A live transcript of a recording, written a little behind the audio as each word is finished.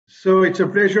So it's a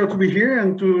pleasure to be here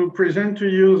and to present to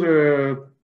you the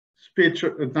speech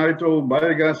titled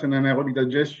Biogas and Anaerobic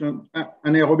Digestion,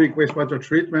 Anaerobic Wastewater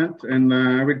Treatment. And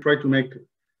I will try to make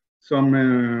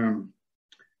some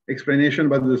explanation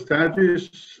about the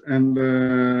status and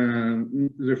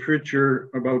the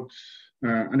future about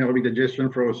anaerobic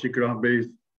digestion for a circular-based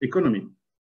economy.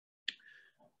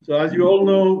 So as you all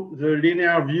know, the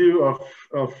linear view of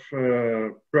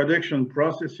production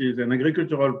processes and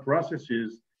agricultural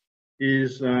processes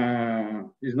is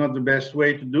not the best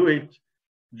way to do it.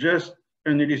 Just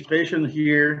an illustration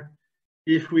here.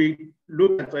 If we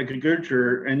look at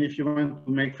agriculture and if you want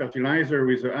to make fertilizer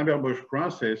with the Haber-Bosch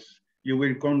process, you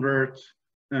will convert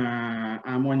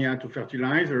ammonia to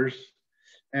fertilizers.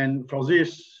 And for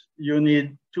this, you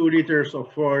need 2 liters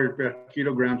of oil per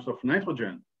kilograms of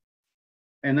nitrogen.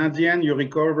 And at the end, you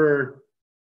recover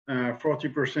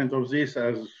 40% of this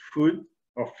as food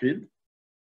or feed,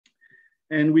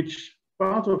 and which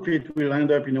part of it will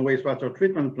end up in a wastewater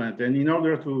treatment plant. And in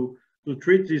order to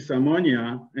treat this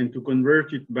ammonia and to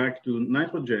convert it back to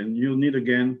nitrogen, you need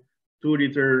again 2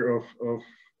 liters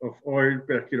of oil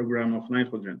per kilogram of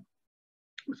nitrogen.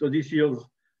 So this yields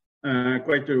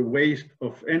quite a waste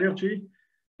of energy.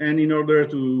 And in order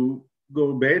to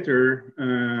go better,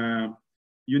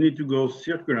 you need to go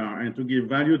circular and to give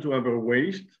value to our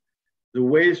waste. The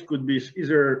waste could be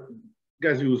either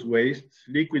gaseous waste,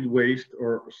 liquid waste,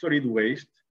 or solid waste,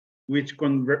 which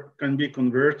can be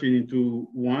converted into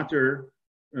water,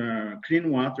 clean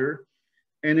water,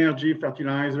 energy,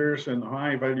 fertilizers, and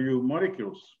high-value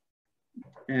molecules.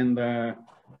 And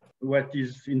what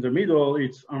is in the middle,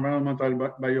 it's environmental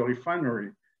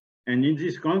biorefinery. And in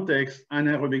this context,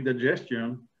 anaerobic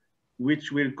digestion,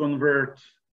 which will convert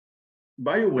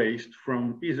bio-waste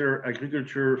from either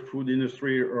agriculture, food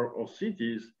industry, or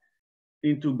cities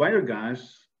into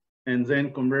biogas, and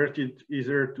then convert it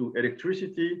either to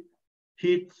electricity,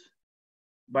 heat,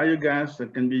 biogas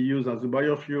that can be used as a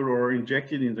biofuel or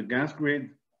injected in the gas grid,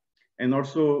 and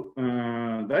also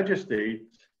digestate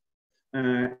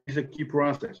is a key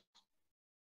process.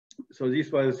 So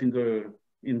this was in the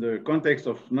context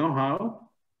of NoAW.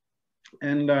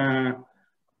 And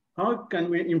how can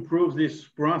we improve this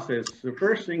process? The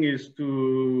first thing is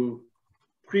to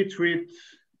pre-treat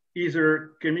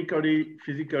either chemically,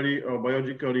 physically, or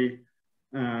biologically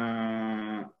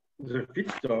the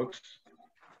feedstocks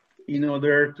in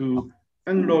order to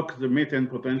unlock the methane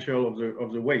potential of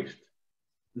the waste.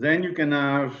 Then you can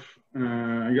have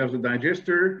you have the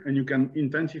digester, and you can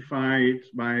intensify it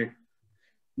by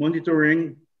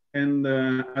monitoring and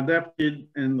adapted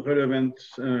and relevant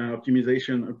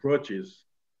optimization approaches.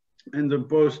 And the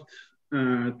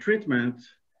post-treatment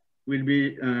will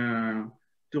be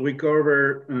to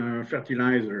recover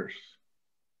fertilizers.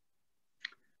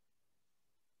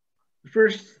 The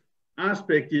first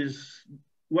aspect is,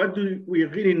 what do we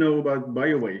really know about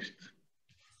bio-waste?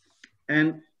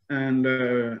 And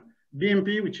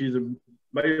BMP, which is a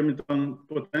biomethane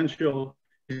potential,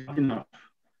 is not enough.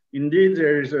 Indeed,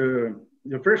 there is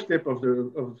the first step of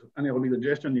anaerobic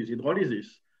digestion is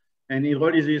hydrolysis. And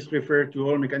hydrolysis refers to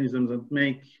all mechanisms that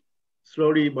make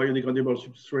slowly biodegradable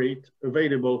substrate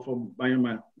available for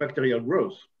bacterial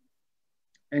growth.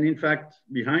 And in fact,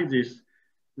 behind this,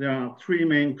 there are 3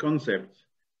 main concepts: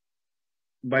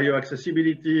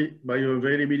 bioaccessibility,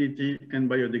 bioavailability, and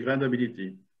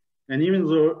biodegradability. And even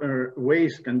though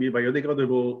waste can be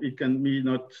biodegradable, it can be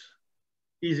not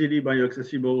easily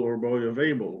bioaccessible or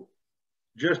bioavailable.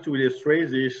 Just to illustrate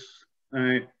this,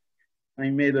 I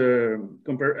made a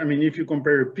if you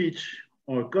compare a peach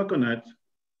or a coconut,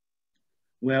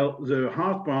 well, the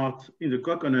hard part in the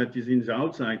coconut is in the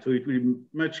outside, so it will be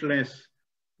much less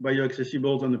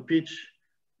bioaccessible than a peach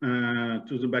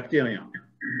to the bacteria.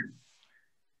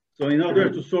 So in order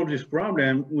to solve this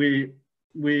problem, we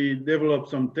developed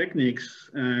some techniques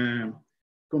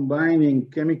combining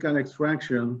chemical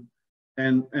extraction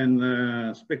and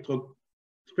spectral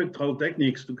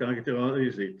techniques to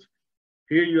characterize it.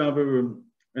 Here you have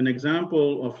an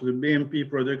example of the BMP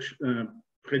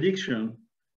prediction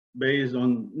based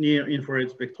on near-infrared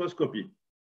spectroscopy.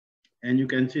 And you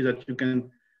can see that you can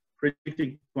predict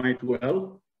it quite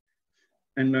well.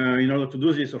 And in order to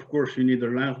do this, of course, you need a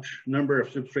large number of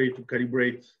substrates to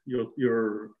calibrate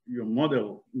your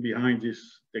model behind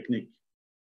this technique.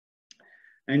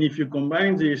 And if you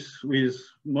combine this with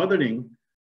modeling,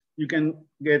 you can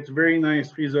get very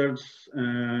nice results.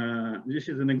 This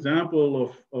is an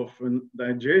example of a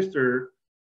digester,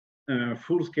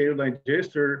 full-scale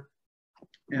digester.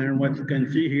 And what you can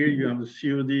see here, you have the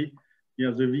COD, you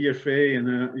have the VFA,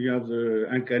 and you have the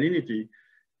alkalinity.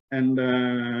 And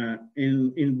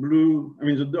in blue, I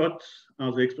mean, the dots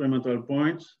are the experimental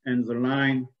points, and the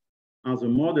line are the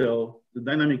model, the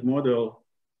dynamic model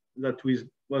that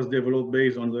was developed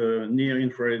based on the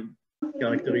near-infrared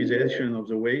characterization of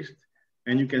the waste.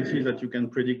 And you can see that you can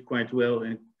predict quite well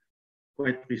and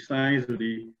quite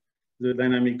precisely the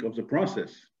dynamic of the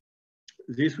process.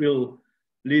 This will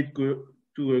lead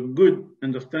to a good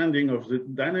understanding of the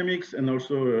dynamics and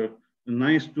also a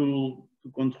nice tool to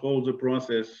control the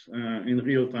process in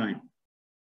real time.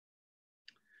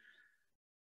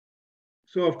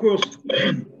 So of course,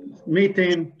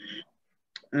 methane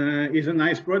is a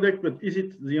nice product, but is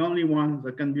it the only one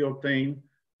that can be obtained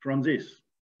from this?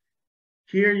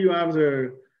 Here you have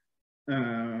the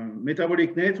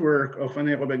metabolic network of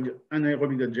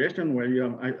anaerobic digestion, where you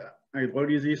have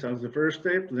hydrolysis as the first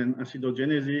step, then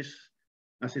acidogenesis,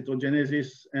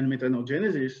 acetogenesis, and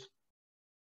methanogenesis.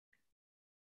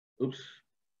 Oops.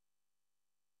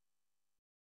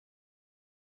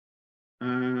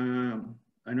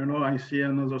 I don't know, I see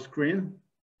another screen.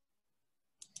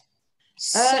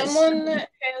 Someone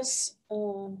has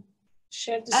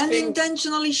shared the screen.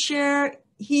 Unintentionally share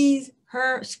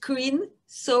her screen,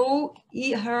 so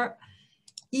he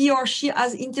or she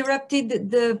has interrupted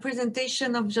the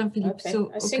presentation of Jean-Philippe. Okay.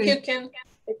 So I think you can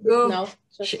go now.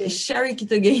 share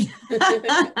it again.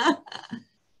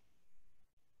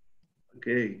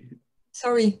 Okay.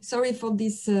 Sorry for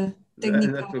this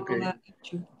technical That's okay.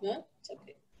 issue. Yeah, it's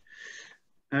okay.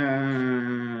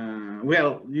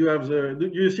 Well, you have the, do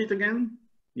you see it again?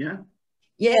 Yeah?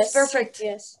 Yes, perfect.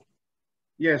 Yes.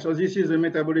 Yeah, so this is a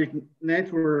metabolic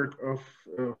network of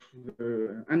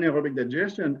anaerobic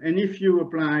digestion. And if you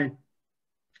apply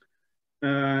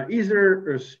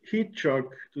either a heat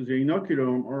shock to the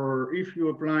inoculum, or if you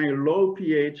apply a low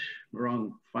pH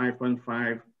around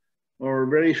 5.5 or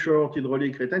very short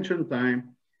hydraulic retention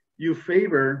time, you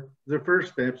favor the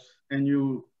first steps, and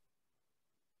you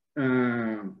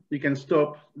can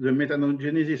stop the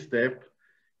methanogenesis step.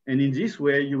 And in this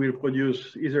way, you will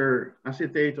produce either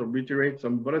acetate or butyrate,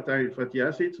 some volatile fatty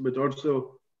acids, but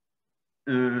also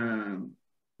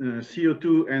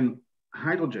CO2 and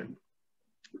hydrogen.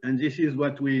 And this is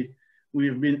what we've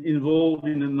been involved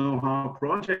in the NoAW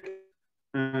project.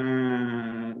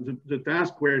 The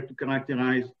task were to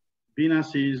characterize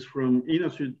vinases from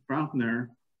inosud partner,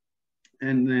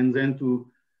 and then to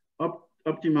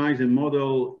optimize and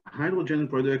model hydrogen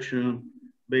production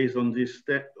based on this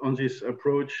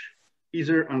approach,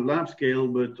 either on lab scale,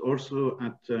 but also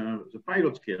at the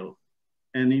pilot scale.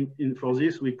 And for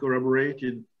this, we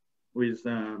collaborated with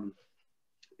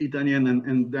Italian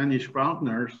and Danish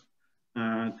partners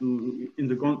in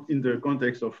the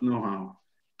context of NoAW.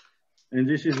 And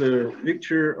this is a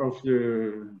picture of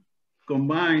the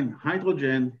combined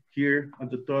hydrogen here at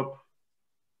the top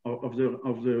of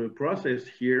the process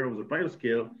here of the pilot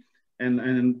scale, and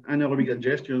anaerobic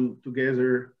digestion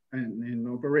together and in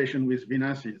operation with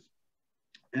vinases.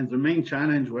 And the main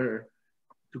challenge were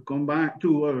to combine,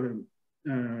 to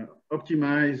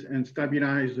optimize and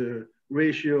stabilize the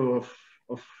ratio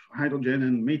of hydrogen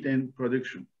and methane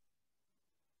production.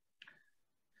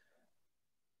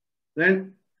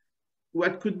 Then,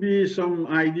 what could be some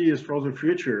ideas for the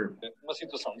future?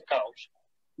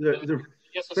 The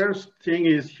first thing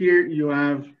is here you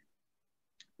have,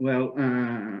 well,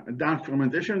 dark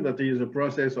fermentation, that is a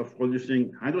process of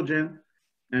producing hydrogen.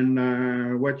 And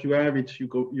what you have,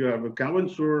 you have a carbon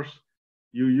source.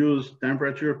 You use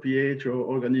temperature, pH, or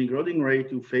organic loading rate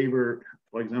to favor,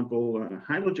 for example,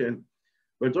 hydrogen.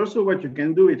 But also what you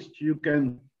can do is you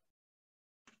can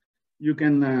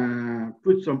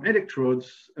put some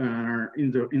electrodes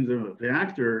in the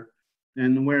reactor,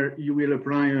 and where you will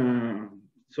apply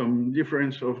some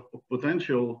difference of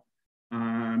potential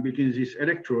between these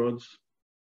electrodes.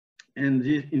 And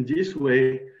in this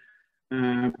way,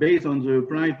 based on the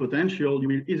applied potential, you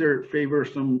will either favor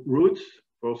some routes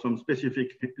for some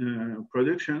specific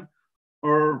production,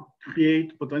 or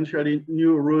create potentially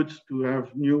new routes to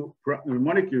have new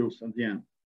molecules at the end.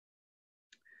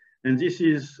 And this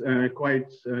is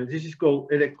this is called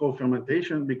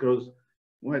electrofermentation, because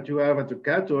what you have at the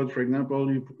cathode, for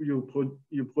example,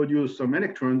 you produce some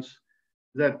electrons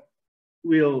that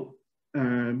will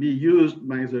be used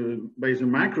by the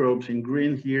microbes in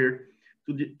green here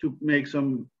to make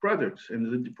some products,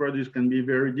 and the products can be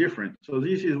very different. So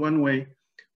this is one way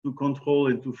to control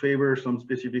and to favor some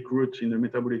specific routes in the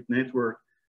metabolic network,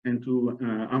 and to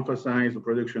emphasize the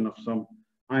production of some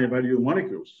high-value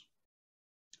molecules.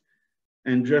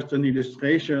 And just an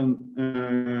illustration,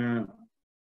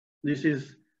 this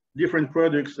is different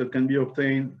products that can be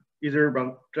obtained either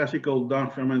by classical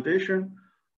dark fermentation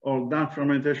or dark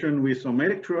fermentation with some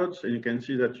electrodes, and you can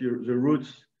see that the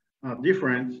roots are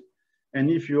different. And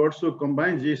if you also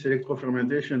combine this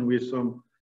electrofermentation with some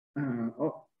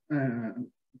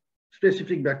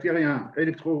specific bacteria,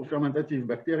 electrofermentative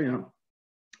bacteria,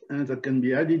 that can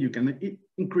be added, you can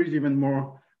increase even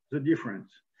more the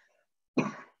difference.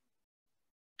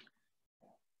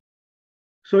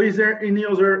 So is there any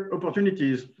other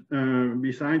opportunities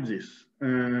besides this?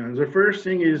 The first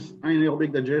thing is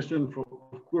anaerobic digestion,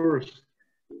 of course,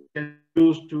 can be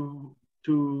used to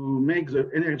make the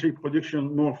energy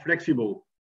production more flexible.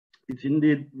 It's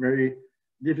indeed very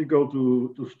difficult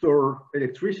to store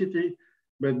electricity,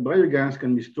 but biogas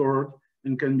can be stored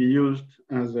and can be used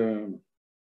as a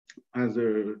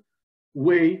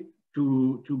way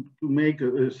to make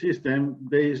a system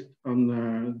based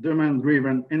on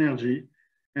demand-driven energy,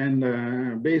 and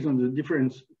based on the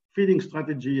different feeding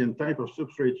strategy and type of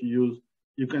substrate you use,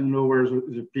 you can lower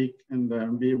the peak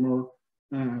and be more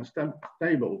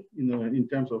stable in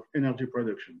terms of energy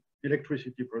production,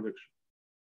 electricity production.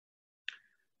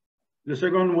 The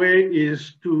second way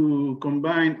is to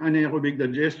combine anaerobic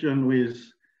digestion with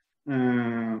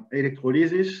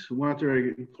electrolysis, water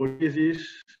electrolysis,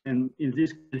 and in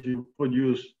this case you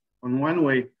produce on one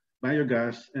way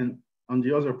biogas and on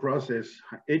the other process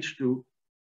H2,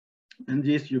 and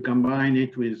this you combine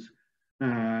it with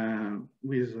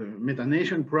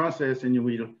methanation process, and you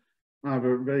will have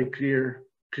a very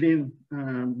clean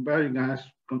biogas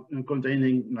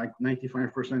containing like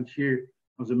 95% here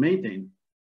of the methane.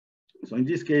 So in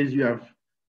this case, you have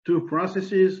two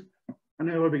processes,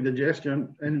 anaerobic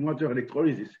digestion and water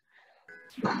electrolysis.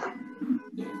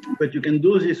 But you can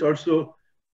do this also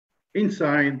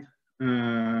inside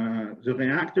the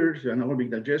reactors, the anaerobic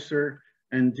digester,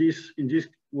 and in this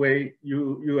way,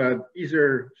 you add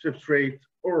either substrate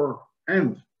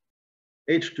and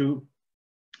H2,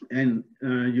 and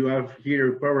you have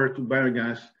here power to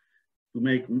biogas to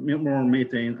make more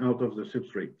methane out of the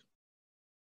substrate.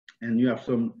 And you have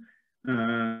some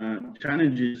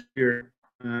challenges here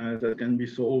that can be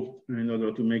solved in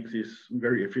order to make this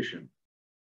very efficient.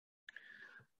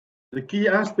 The key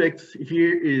aspects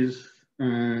here is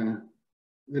the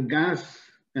gas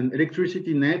and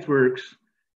electricity networks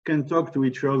can talk to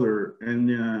each other, and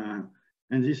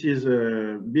this is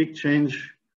a big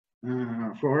change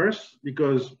for us,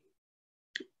 because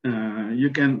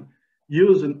you can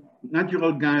use a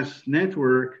natural gas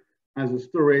network as a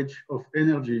storage of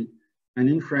energy. And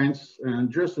in France,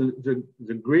 just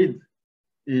the grid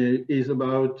is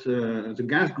about, the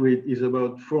gas grid is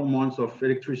about 4 months of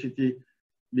electricity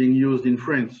being used in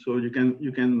France. So you can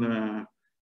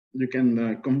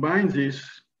combine this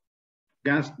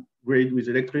gas grid with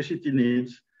electricity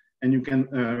needs, and you can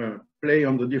play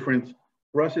on the different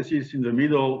processes in the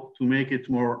middle to make it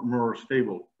more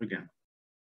stable again.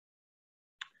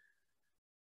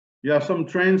 You have some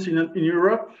trends in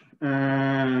Europe.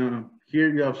 Here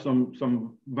you have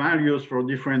some values for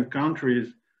different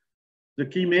countries. The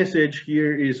key message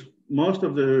here is most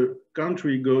of the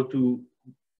country go to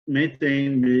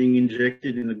methane being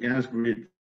injected in the gas grid.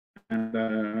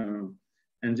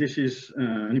 And this is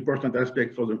an important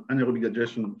aspect for the anaerobic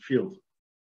digestion field.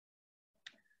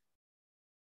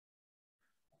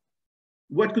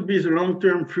 What could be the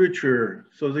long-term future?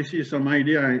 So this is some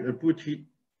idea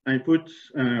I put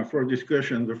for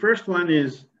discussion. The first one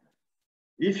is,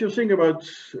 if you think about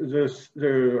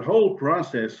the whole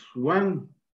process, one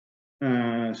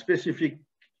specific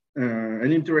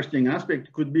and interesting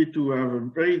aspect could be to have a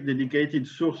very dedicated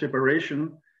source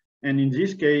separation. And in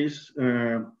this case,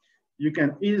 you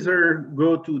can either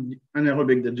go to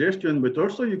anaerobic digestion, but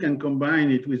also you can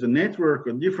combine it with a network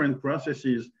of different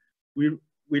processes,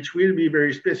 which will be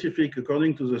very specific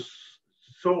according to the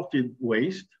sorted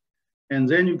waste. And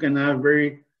then you can have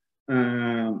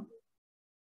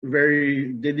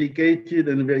very dedicated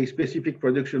and very specific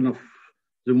production of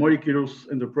the molecules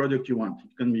and the product you want.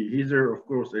 It can be either, of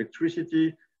course,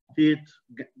 electricity, heat,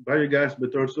 biogas,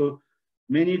 but also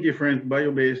many different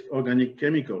bio-based organic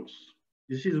chemicals.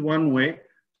 This is one way.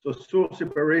 So source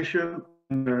separation,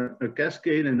 a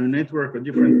cascade and a network of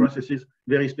different processes,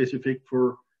 very specific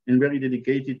for and very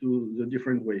dedicated to the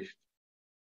different waste.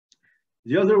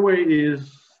 The other way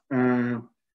is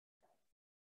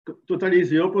totally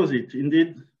the opposite.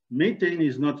 Indeed, methane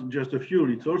is not just a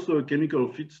fuel, it's also a chemical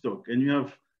feedstock. And you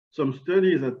have some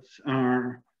studies that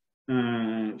are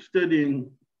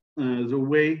studying the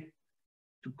way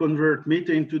to convert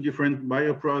methane to different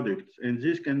bioproducts. And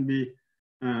this can be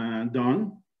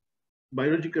done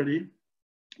biologically.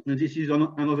 And this is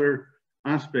another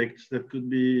aspect that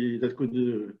could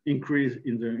increase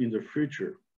in the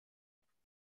future.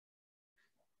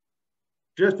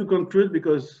 just to conclude,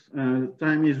 because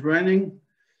time is running,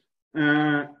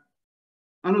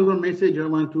 another message I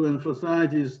want to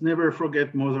emphasize is never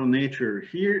forget Mother Nature.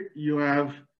 Here you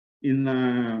have in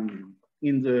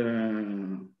the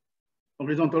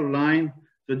horizontal line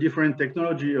the different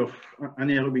technology of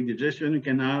anaerobic digestion you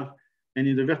can have, and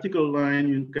in the vertical line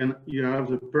you have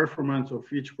the performance of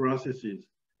each processes.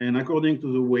 And according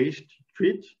to the waste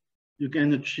treat, you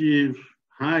can achieve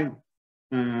high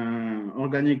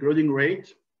organic loading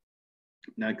rate,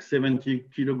 like 70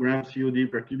 kilograms COD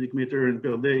per cubic meter and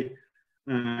per day.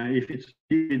 If it's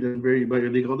liquid and very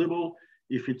biodegradable,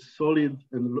 if it's solid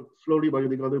and slowly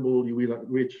biodegradable, you will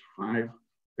reach 5,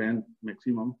 10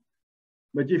 maximum.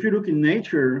 But if you look in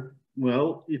nature,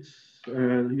 well, it's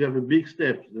you have a big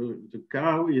step. The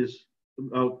cow is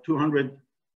about 200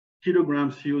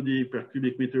 kilograms COD per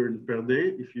cubic meter per day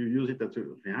if you use it as a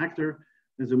reactor.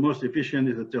 And the most efficient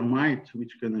is a termite,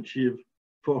 which can achieve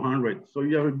 400. So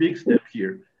you have a big step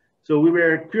here. So we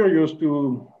were curious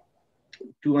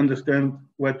to understand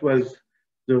what was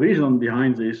the reason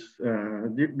behind this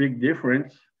big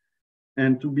difference,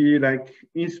 and to be like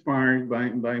inspired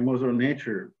by Mother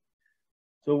Nature.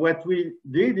 So what we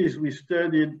did is we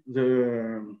studied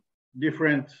the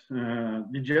different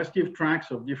digestive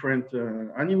tracts of different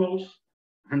animals,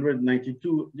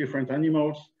 192 different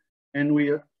animals, and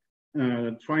we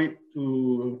tried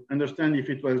to understand if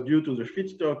it was due to the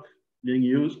feedstock being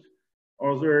used,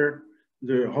 or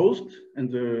the host and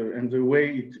the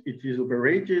way it is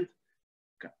operated,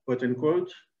 quote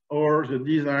unquote, or the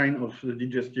design of the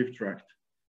digestive tract.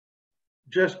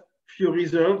 Just few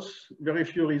results, very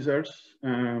few results.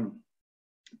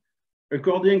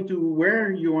 According to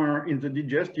where you are in the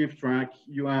digestive tract,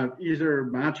 you have either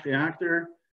batch reactor,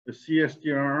 a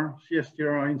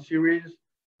CSTR in series,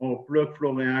 or plug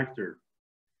flow reactor.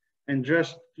 And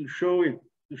just to show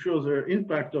the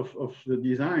impact of the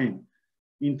design,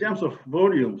 in terms of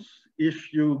volumes,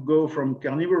 if you go from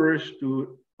carnivorous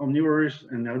to omnivorous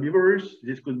and herbivorous,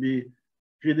 this could be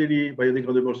readily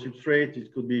biodegradable substrate,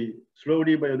 it could be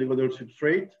slowly biodegradable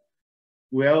substrate.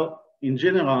 Well, in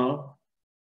general,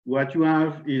 what you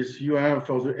have is you have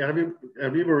for the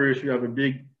herbivorous, you have a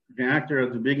big reactor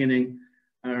at the beginning,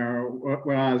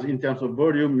 whereas in terms of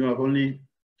volume, you have only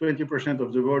 20%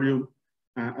 of the volume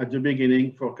at the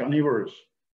beginning for carnivores.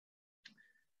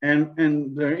 And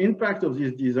the impact of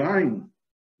this design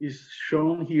is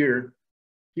shown here.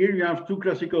 Here you have two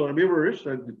classical herbivores,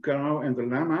 like the cow and the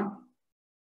llama.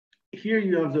 Here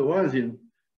you have the oasin.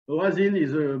 The oasin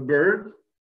is a bird,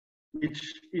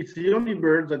 it's the only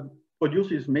bird that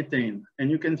produces methane. And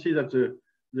you can see that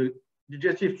the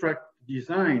digestive tract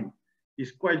design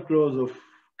is quite close of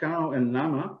cow and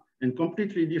llama and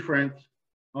completely different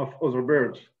of other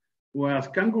birds. Whereas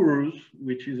kangaroos,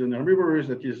 which is an herbivorous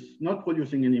that is not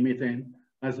producing any methane,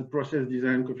 has a process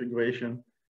design configuration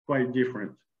quite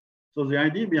different. So the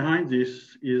idea behind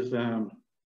this is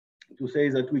to say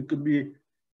that we could be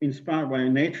inspired by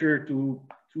nature to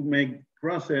make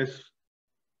process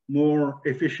more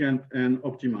efficient and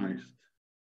optimized.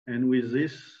 And with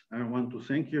this, I want to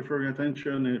thank you for your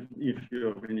attention. If you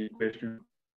have any questions,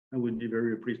 I would be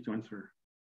very pleased to answer.